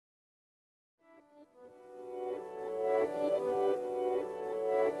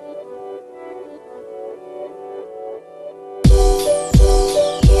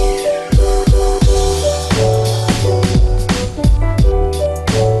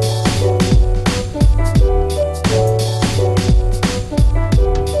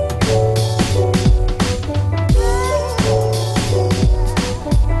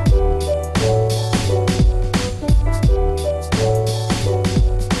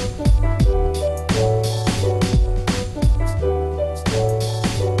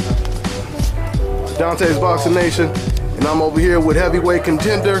Dante's Boxing Nation, and I'm over here with heavyweight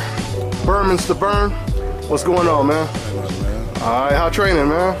contender Bermane Stiverne. What's going on, man? All right, how training,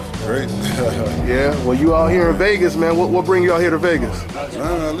 man? Great. Yeah, well, you out here in Vegas, man. What bring you out here to Vegas?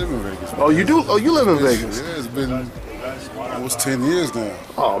 I live in Vegas. Oh, you do? Oh, you live in Vegas? Yeah, it's been almost 10 years now.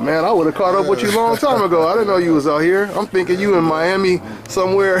 Oh, man, I would have caught up with you a long time ago. I didn't know you was out here. I'm thinking you in Miami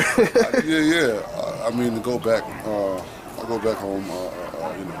somewhere. Yeah. I mean, to go back, I go back home, but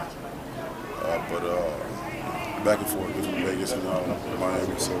back and forth between Vegas and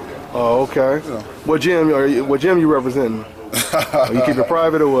Miami. So. Oh, okay. You know. What gym you representing? You keep it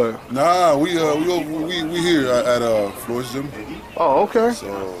private or what? Nah, we here at Floyd's gym. Oh, okay. So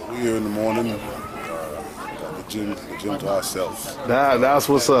we here in the morning. Got the gym to ourselves. That's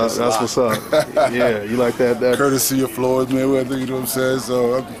what's up. That's what's up. Yeah, you like that? Courtesy of Floyd Mayweather, you know what I'm saying?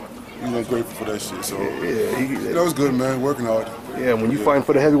 So I'm grateful for that shit. So yeah, it's good, man. Working hard. Yeah, when you fighting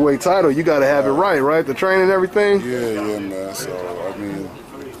for the heavyweight title, you got to have it right? The training and everything. Yeah, man. So I mean,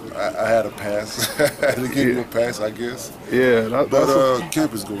 I had a pass. I had to give you a pass, I guess. Yeah, but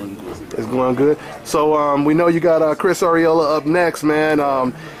camp is going good. It's going good. So we know you got Chris Arreola up next, man.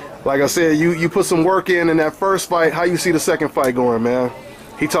 Like I said, you put some work in that first fight. How you see the second fight going, man?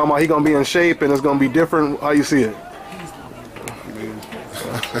 He talking about he gonna be in shape and it's gonna be different. How you see it?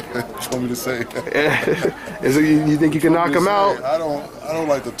 What you want me to say? Is it, you think you can knock him out? I don't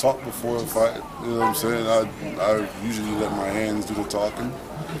like to talk before a fight. You know what I'm saying? I usually let my hands do the talking.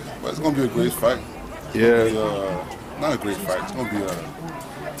 But it's gonna be a great fight. Yeah. Not a great fight. It's gonna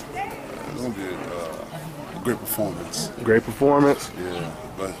be a great performance. Great performance. Yeah,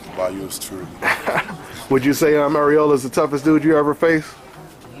 but by yours truly. Would you say Arreola is the toughest dude you ever faced?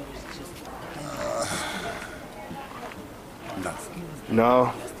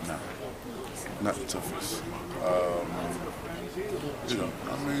 No. No, not the toughest. You know,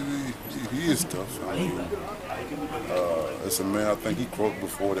 I mean, he is tough. I mean, as a man, I think he croaked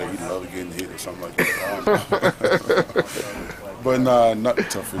before that he loved getting hit or something like that. But nah, not the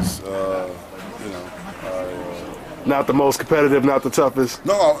toughest. You know. Not the most competitive, not the toughest.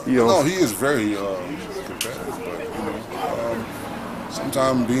 No, he is very competitive. But you know,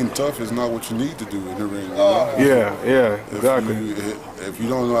 sometimes being tough is not what you need to do in the ring. You know? Yeah, exactly. If you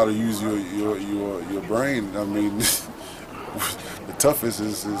don't know how to use your brain, I mean, the toughest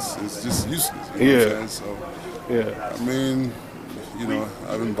is just useless. You know what I'm saying? So, yeah. I mean, you know,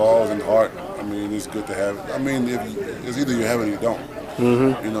 having balls and heart, I mean, it's good to have it. I mean, it's either you have it or you don't.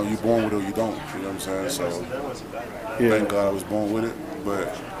 Mm-hmm. You know, you're born with it or you don't. You know what I'm saying? So, thank God I was born with it.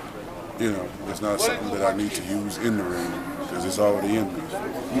 But, you know, it's not something that I need to use in the ring because it's already in me.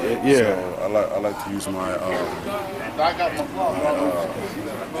 Yeah. So I like to use my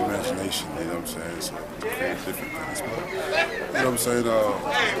imagination. You know what I'm saying? So to create different things. But, you know what I'm saying?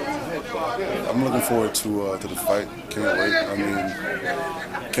 I'm looking forward to the fight. Can't wait. I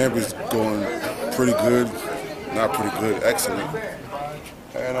mean, camp is going pretty good. Not pretty good, excellent.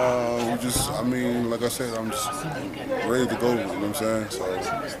 And I mean, like I said, I'm just ready to go, you know what I'm saying? So,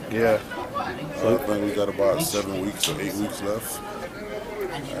 yeah. I think we got about 7 weeks or 8 weeks left.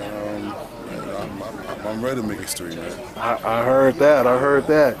 And I'm ready to make history, man. I heard that.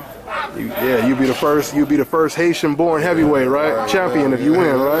 You'll be the first Haitian-born heavyweight, right? Champion if you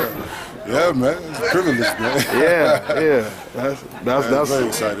win, right? Yeah, man, it's a privilege, man. Yeah. That's very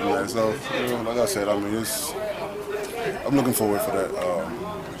exciting, man. So, you know, like I said, I mean, I'm looking forward for that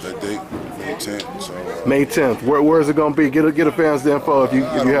date, May 10th. So, May 10th. Where is it gonna be? Get a fans the info if you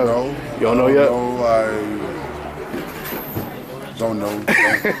have it. You don't know yet? I don't know.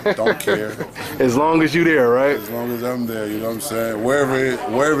 Don't care. As long as you there, right? As long as I'm there, you know what I'm saying.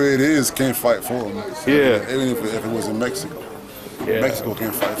 Wherever it is, can't fight for them. So, yeah. Even if it was in Mexico, Mexico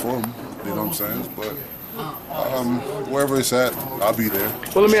can't fight for them. You know what I'm saying? But wherever it's at, I'll be there.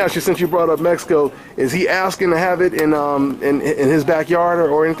 Well, let me ask you, since you brought up Mexico, is he asking to have it in his backyard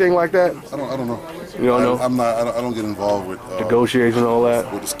or anything like that? I don't know. You don't know? I don't get involved with negotiations and all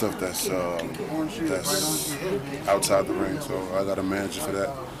that. With the stuff that's outside the ring. So I got a manager for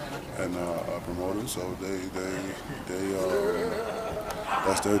that and a promoter. So they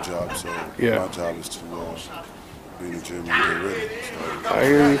that's their job. So my job is to be in the gym and get ready. So. I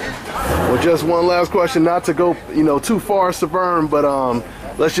hear you. Well, just one last question, not to go too far, Stiverne, but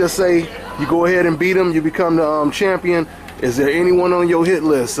let's just say you go ahead and beat him, you become the champion. Is there anyone on your hit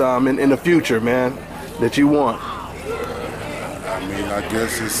list in the future, man, that you want? I mean, I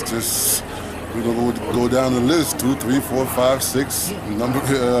guess it's just we're gonna go down the list, 2, 3, 4, 5, 6 number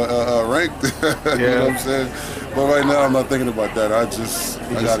ranked. You know what I'm saying? But right now, I'm not thinking about that. I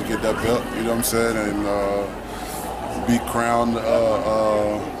gotta get that belt. You know what I'm saying? And be crowned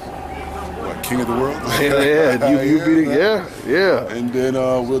king of the world. Yeah. And then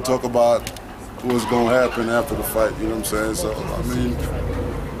we'll talk about what's going to happen after the fight. You know what I'm saying? So I mean,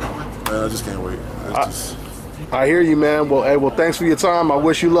 man, I just can't wait. I hear you, man. Well, thanks for your time. I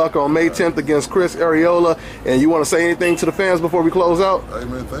wish you luck on May 10th against Chris Arreola. And you want to say anything to the fans before we close out? Hey,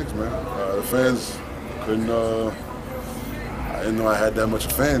 man, thanks, man. The fans couldn't. I didn't know I had that much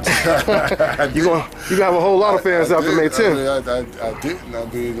fans. You gonna have a whole lot of fans after May 10th. I didn't. I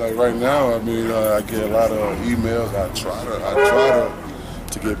mean, like right now, I mean, I get a lot of emails. I try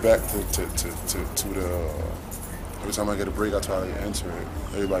to get back to the. Every time I get a break, I try to answer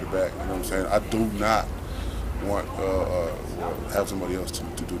everybody back. You know what I'm saying? I do not want have somebody else to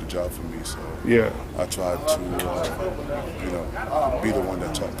do the job for me. So yeah, I try to be the one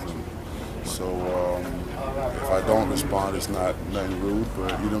that talks to them. So if I don't respond, it's nothing rude,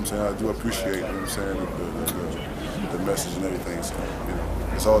 but you know what I'm saying, I do appreciate, you know what I'm saying, the message and everything. So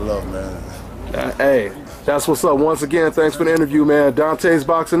it's all love, man. Hey, that's what's up. Once again, thanks for the interview, man. Dante's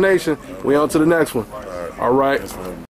Boxing Nation. We on to the next one. All right.